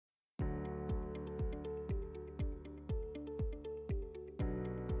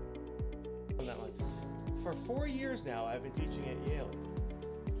For 4 years now, I've been teaching at Yale.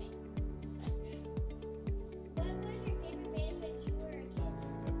 What was your favorite band when you were a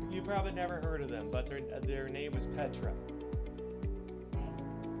kid? You probably never heard of them, but their name was Petra.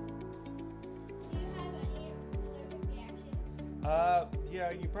 Do you have any allergic reactions? Yeah,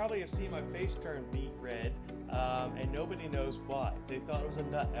 you probably have seen my face turn beet red, and nobody knows why. They thought it was a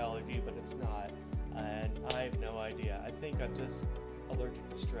nut allergy, but it's not, and I have no idea. I think I'm just allergic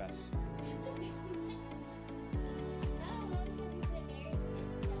to stress.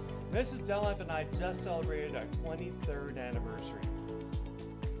 Mrs. Dunlap and I just celebrated our 23rd anniversary.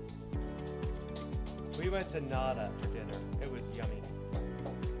 We went to Nada for dinner. It was yummy.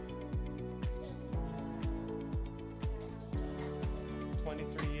 What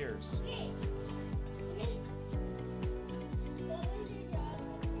 23 years. was your job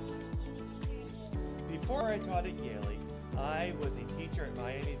Before I taught at Yale, I was a teacher at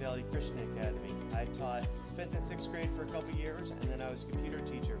Miami Valley Christian Academy. I taught 5th and 6th grade for a couple years, and then I was a computer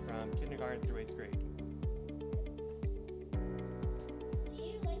teacher from kindergarten through 8th grade. Do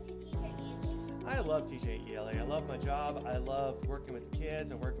you like to teach at Yale? I love teaching at Yale. I love my job. I love working with the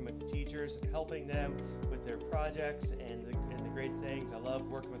kids and working with the teachers and helping them with their projects and the great things. I love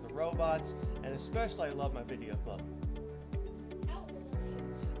working with the robots, and especially I love my video club. How old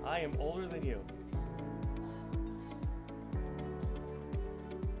are you? I am older than you.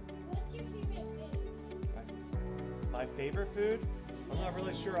 What's your favorite food? My favorite food? I'm not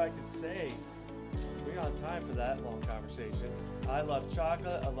really sure I could say. We're on time for that long conversation. I love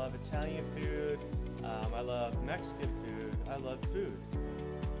chocolate. I love Italian food. I love Mexican food. I love food.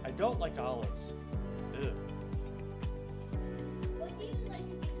 I don't like olives. Ugh. What do you like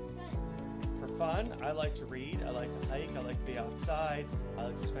to do for fun? For fun, I like to read. I like to hike. I like to be outside. I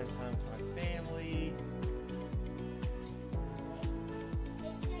like to spend time with my family.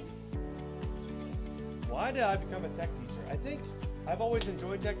 Why did I become a tech teacher? I think I've always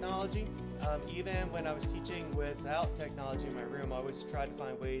enjoyed technology. Even when I was teaching without technology in my room, I always tried to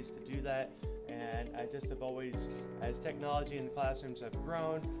find ways to do that. And I just have always, as technology in the classrooms have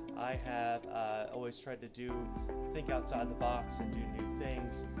grown, I have always tried to think outside the box and do new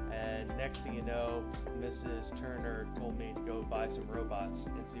things. And next thing you know, Mrs. Turner told me to go buy some robots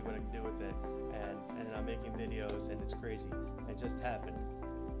and see what I can do with it. And I'm making videos, and it's crazy. It just happened.